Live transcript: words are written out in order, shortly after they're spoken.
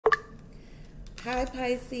Hi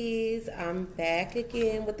Pisces, I'm back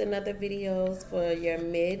again with another videos for your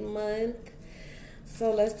mid-month.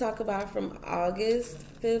 So let's talk about from August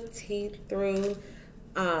 15th through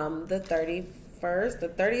the 31st, the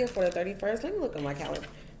 30th or the 31st. Let me look at my calendar.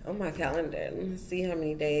 On my calendar, let me see how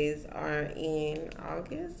many days are in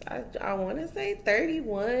August. I want to say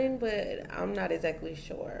 31, but I'm not exactly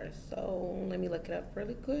sure. So let me look it up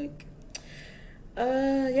really quick.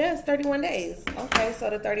 Yeah, it's 31 days. Okay, so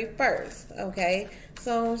the 31st. Okay,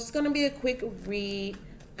 so it's gonna be a quick read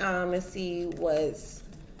and see what's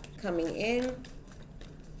coming in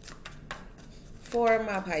for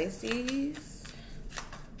my Pisces.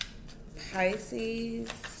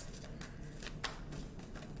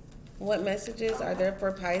 What messages are there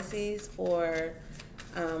for Pisces for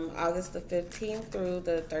August the 15th through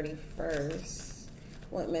the 31st?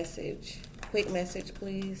 What message? Quick message,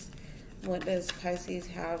 please. What does Pisces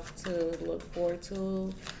have to look forward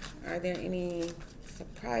to? Are there any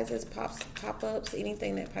surprises, pop-ups,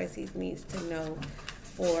 anything that Pisces needs to know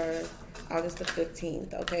for August the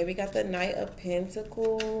 15th? Okay, we got the Knight of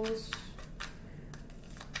Pentacles,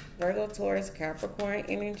 Virgo, Taurus, Capricorn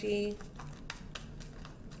energy.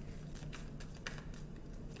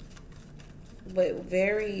 But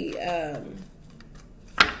very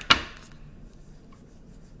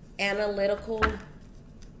analytical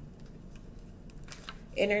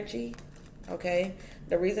energy. Okay,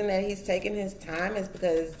 the reason that he's taking his time is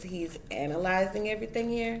because he's analyzing everything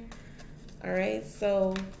here. All right,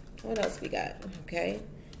 so what else we got? Okay,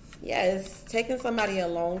 yeah, it's taking somebody a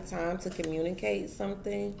long time to communicate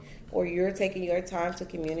something, or you're taking your time to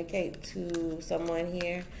communicate to someone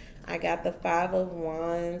here. I got the Five of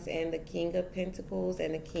Wands and the King of Pentacles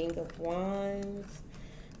and the King of Wands.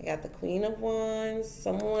 I got the Queen of Wands.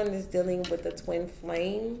 Someone is dealing with the twin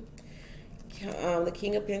flame. The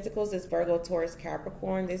King of Pentacles is Virgo, Taurus,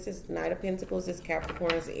 Capricorn. This is Knight of Pentacles. This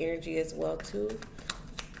Capricorn's energy as well too.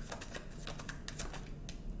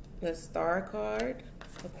 The Star card,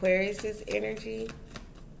 Aquarius's energy.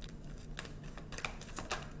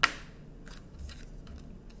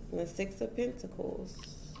 And the Six of Pentacles.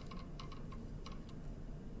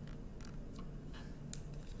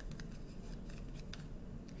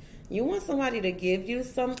 You want somebody to give you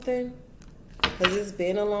something because it's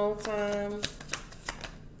been a long time.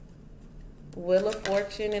 Wheel of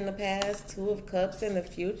Fortune in the past, Two of Cups in the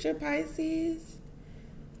future, Pisces.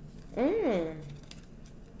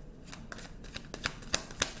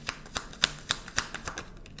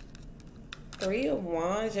 Three of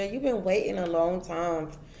Wands. Yeah, you've been waiting a long time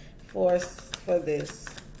for this.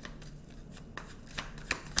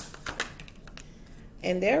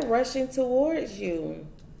 And they're rushing towards you.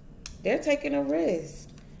 They're taking a risk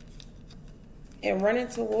and running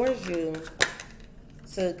towards you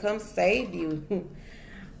to come save you.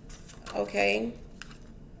 Okay.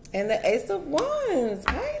 And the Ace of Wands,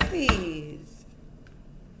 Pisces.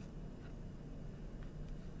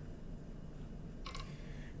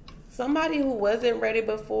 Somebody who wasn't ready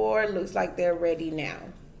before looks like they're ready now.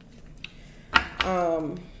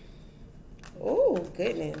 Oh,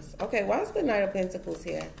 goodness. Okay, why is the Knight of Pentacles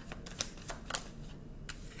here?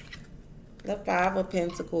 The Five of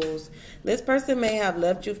Pentacles. This person may have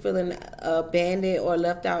left you feeling abandoned or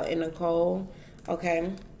left out in the cold.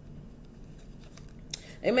 Okay.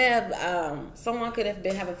 They may have, someone could have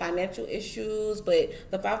been having financial issues, but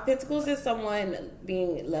the Five of Pentacles is someone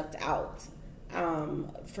being left out,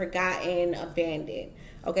 forgotten, abandoned.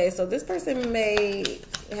 Okay, so this person may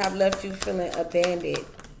have left you feeling abandoned.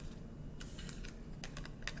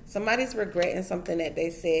 Somebody's regretting something that they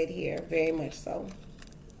said here, very much so.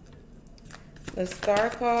 The Star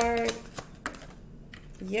card.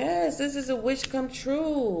 Yes, this is a wish come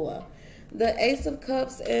true. The Ace of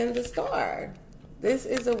Cups and the Star. This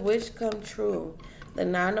is a wish come true. The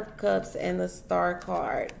Nine of Cups and the Star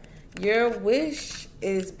card. Your wish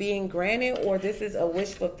is being granted, or this is a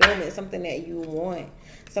wish fulfillment, something that you want,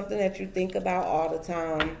 something that you think about all the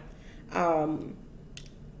time.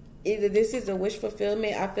 Either this is a wish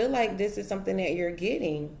fulfillment. I feel like this is something that you're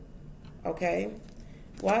getting. Okay.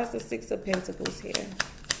 Why is the Six of Pentacles here?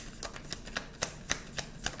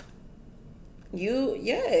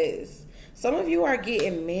 Yes. Some of you are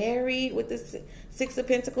getting married with the Six of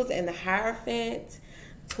Pentacles and the Hierophant.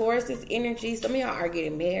 Taurus's energy. Some of y'all are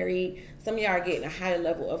getting married. Some of y'all are getting a higher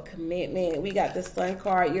level of commitment. We got the Sun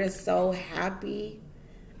card. You're so happy.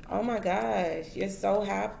 Oh my gosh. You're so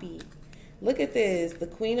happy. Look at this. The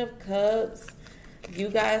Queen of Cups. You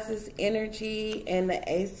guys' energy and the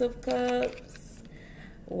Ace of Cups.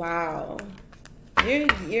 Wow.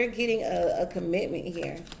 You're getting a commitment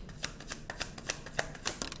here.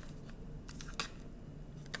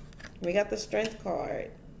 We got the Strength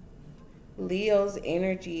card. Leo's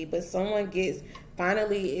energy, but someone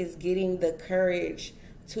finally is getting the courage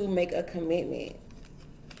to make a commitment.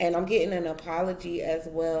 And I'm getting an apology as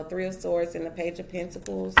well. Three of Swords and the Page of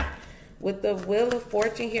Pentacles. With the Wheel of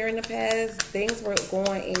Fortune here in the past, things were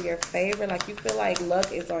going in your favor. Like you feel like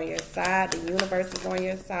luck is on your side. The universe is on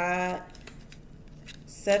your side.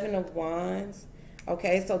 Seven of Wands.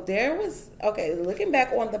 Okay, so there was, okay, looking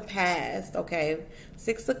back on the past, okay,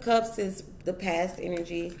 Six of Cups is the past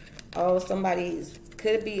energy. Oh, somebody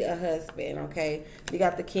could be a husband, okay? You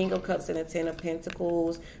got the King of Cups and the Ten of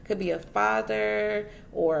Pentacles. Could be a father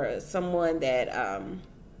or someone that,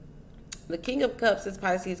 the King of Cups is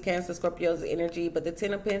Pisces, Cancer, Scorpio's energy, but the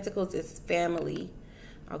Ten of Pentacles is family,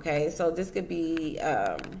 okay? So this could be,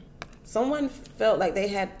 someone felt like they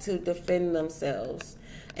had to defend themselves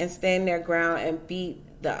and stand their ground and beat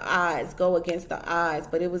the odds, go against the odds,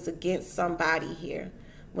 but it was against somebody here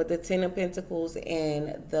with the Ten of Pentacles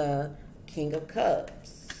and the King of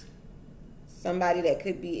Cups. Somebody that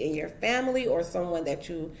could be in your family or someone that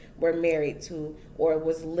you were married to or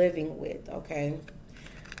was living with, okay?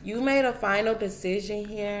 You made a final decision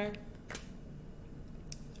here.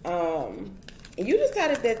 And you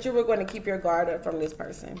decided that you were going to keep your guard up from this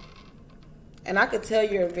person. And I could tell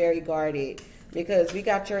you're very guarded, because we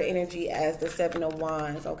got your energy as the Seven of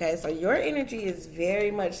Wands, okay? So your energy is very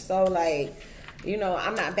much so like, you know,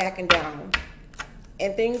 I'm not backing down.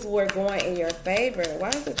 And things were going in your favor. Why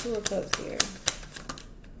is the Two of Cups here?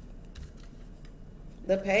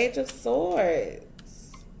 The Page of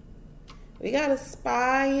Swords. We got a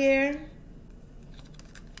spy here.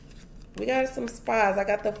 We got some spies. I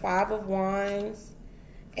got the Five of Wands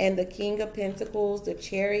and the King of Pentacles, the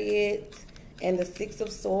Chariot, and the Six of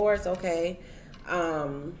Swords, okay?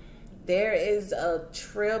 There is a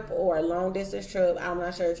trip or a long distance trip. I'm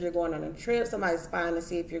not sure if you're going on a trip. Somebody's spying to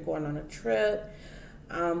see if you're going on a trip.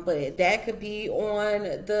 But that could be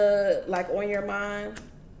on the, like, on your mind.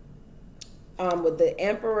 With the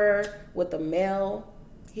Emperor, with the male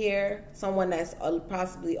here. Someone that's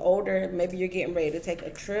possibly older. Maybe you're getting ready to take a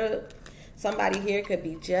trip. Somebody here could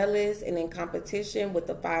be jealous and in competition with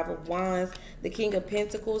the Five of Wands. The King of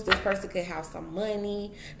Pentacles, this person could have some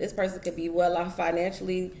money. This person could be well off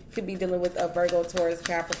financially. Could be dealing with a Virgo, Taurus,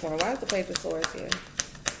 Capricorn. Why is the Page of Swords here?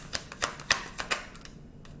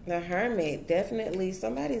 The Hermit. Definitely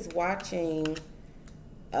somebody's watching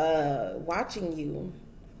you.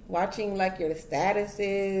 Watching like your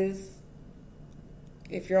statuses.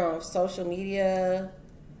 If you're on social media.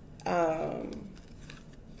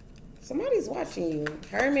 Somebody's watching you.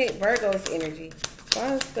 Hermit, Virgo's energy.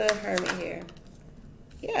 Why is the Hermit here?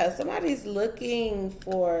 Yeah, somebody's looking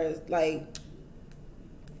for, like,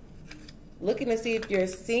 looking to see if you're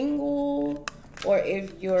single or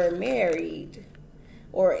if you're married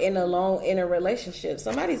or in a relationship.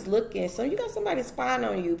 Somebody's looking. So you got somebody spying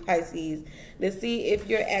on you, Pisces, to see if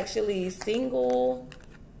you're actually single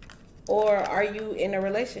or are you in a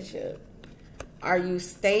relationship. Are you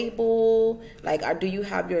stable? Like, do you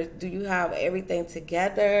have everything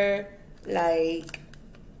together? Like,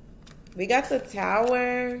 we got the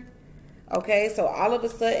Tower. Okay, so all of a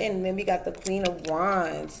sudden, then we got the Queen of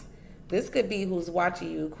Wands. This could be who's watching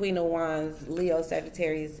you. Queen of Wands, Leo,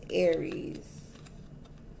 Sagittarius, Aries.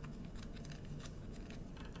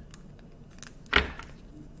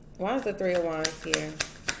 Why is the Three of Wands here?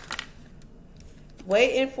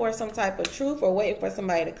 Waiting for some type of truth or waiting for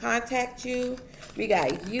somebody to contact you. We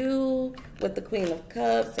got you with the Queen of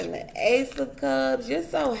Cups and the Ace of Cups. You're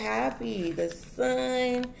so happy. The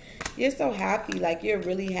Sun. You're so happy. Like, you're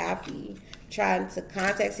really happy. Trying to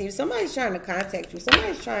contact you. Somebody's trying to contact you.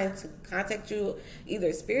 Somebody's trying to contact you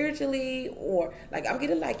either spiritually or, like, I'm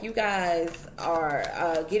getting like you guys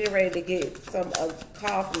are getting ready to get a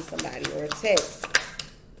call from somebody or a text.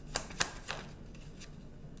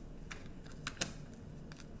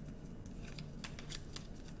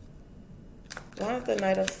 Why is the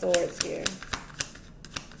Knight of Swords here?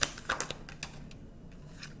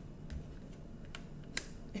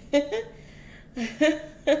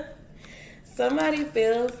 Somebody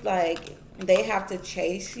feels like they have to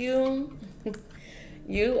chase you.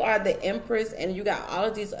 You are the Empress and you got all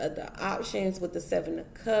of these other options with the Seven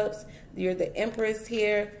of Cups. You're the Empress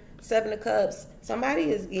here. Seven of Cups.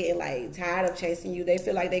 Somebody is getting like tired of chasing you. They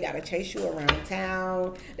feel like they got to chase you around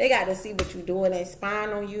town. They got to see what you're doing. They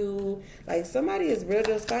spying on you. Like, somebody is real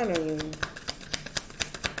deal spying on you.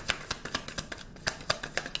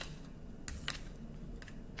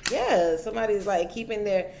 Yeah, somebody's like keeping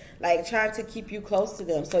their, like, trying to keep you close to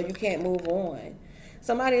them so you can't move on.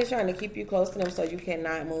 Somebody is trying to keep you close to them so you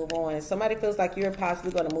cannot move on. Somebody feels like you're possibly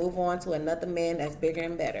going to move on to another man that's bigger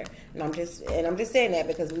and better. And I'm just saying that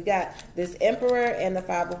because we got this Emperor and the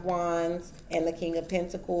Five of Wands and the King of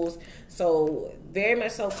Pentacles. So very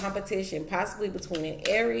much so competition, possibly between an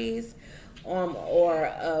Aries or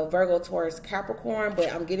a Virgo, Taurus, Capricorn.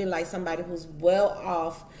 But I'm getting like somebody who's well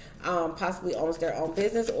off, possibly owns their own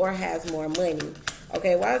business or has more money.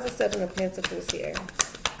 Okay, why is the Seven of Pentacles here?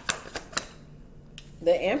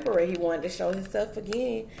 The Emperor, he wanted to show himself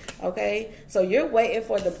again. Okay, so you're waiting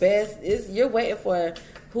for the best. You're waiting for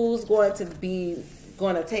who's going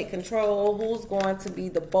to take control, who's going to be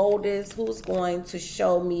the boldest, who's going to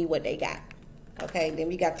show me what they got. Okay, then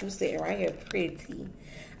we got you sitting right here pretty.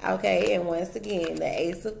 Okay, and once again, the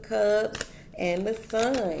Ace of Cups and the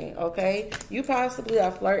Sun. Okay, you possibly are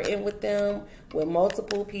flirting with them, with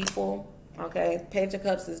multiple people. Okay, Page of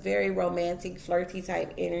Cups is very romantic, flirty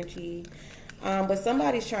type energy. But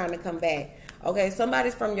somebody's trying to come back. Okay,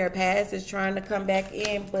 somebody's from your past is trying to come back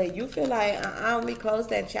in, but you feel like, we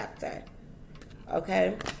closed that chapter.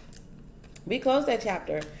 Okay, we closed that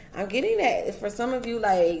chapter. I'm getting that for some of you,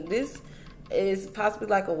 like, this is possibly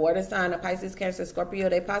like a water sign, a Pisces, Cancer, Scorpio.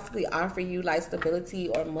 They possibly offer you like stability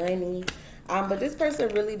or money. But this person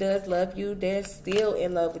really does love you. They're still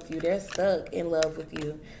in love with you. They're stuck in love with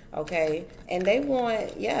you. Okay. And they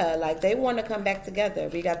want, they want to come back together.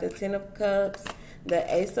 We got the Ten of Cups, the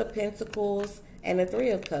Ace of Pentacles, and the Three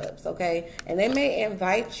of Cups. Okay. And they may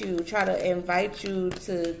try to invite you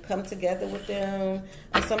to come together with them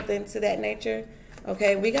or something to that nature.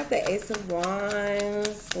 Okay, we got the Ace of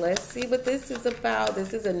Wands. Let's see what this is about.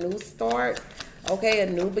 This is a new start. Okay, a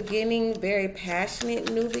new beginning. Very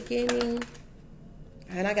passionate new beginning.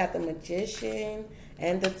 And I got the Magician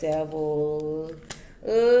and the Devil.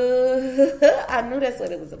 I knew that's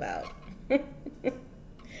what it was about.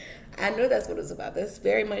 I knew that's what it was about. That's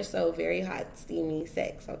very much so very hot, steamy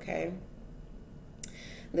sex, okay?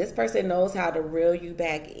 This person knows how to reel you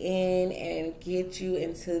back in and get you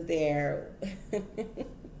into their...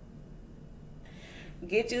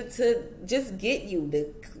 get you to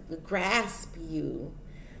grasp you.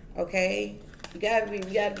 Okay? You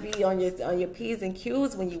gotta be on your P's and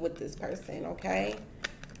Q's when you with this person, okay?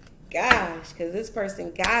 Gosh, because this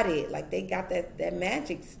person got it. Like they got that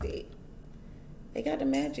magic stick. They got the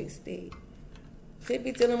magic stick. Could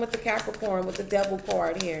be dealing with the Capricorn with the Devil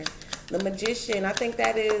card here. The Magician, I think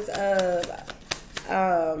that is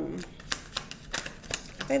I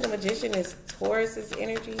think the Magician is Taurus's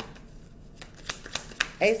energy.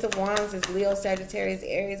 Ace of Wands is Leo, Sagittarius,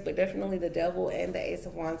 Aries, but definitely the Devil and the Ace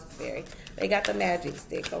of Wands is Aries. They got the magic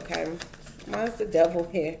stick, okay? Mine's the Devil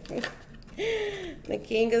here. The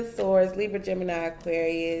King of Swords, Libra, Gemini,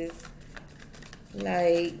 Aquarius.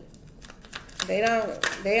 Like, they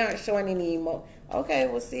aren't showing any emotion. Okay,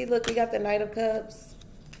 well, see, look, we got the Knight of Cups.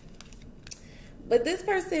 But this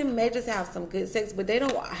person may just have some good sex, but they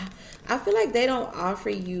don't, I feel like they don't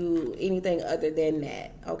offer you anything other than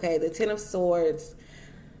that, okay? The Ten of Swords,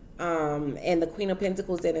 and the Queen of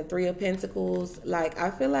Pentacles and the Three of Pentacles, like,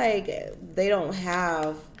 I feel like they don't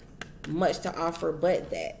have much to offer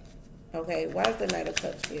but that, okay? Why is the Knight of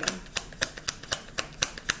Cups here?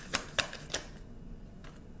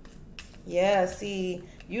 Yeah, see,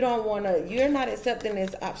 you're not accepting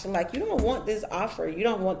this option. Like, you don't want this offer. You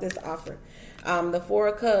don't want this offer. The Four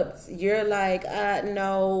of Cups, you're like,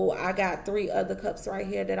 no, I got 3 other cups right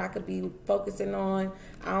here that I could be focusing on.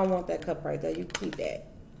 I don't want that cup right there. You keep that.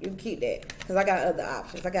 You keep that. Because I got other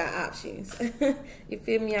options. I got options. You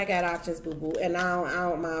feel me? I got options, boo-boo. And I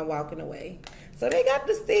don't mind walking away. So they got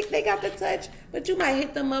the stick, they got the touch, but you might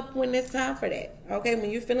hit them up when it's time for that. Okay, when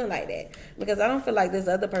you're feeling like that. Because I don't feel like this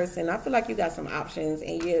other person, I feel like you got some options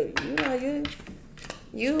and you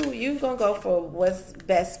gonna go for what's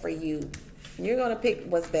best for you. You're gonna pick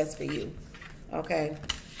what's best for you. Okay.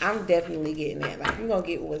 I'm definitely getting that. Like, you're going to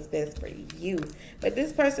get what's best for you. But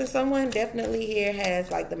this person, someone definitely here has,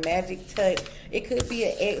 like, the magic touch. It could be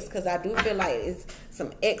an ex, because I do feel like it's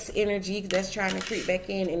some ex energy that's trying to creep back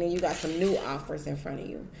in. And then you got some new offers in front of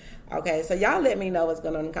you. Okay, so y'all let me know what's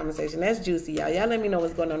going on in the comment section. That's juicy, y'all. Y'all let me know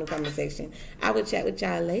what's going on in the comment section. I will chat with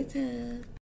y'all later.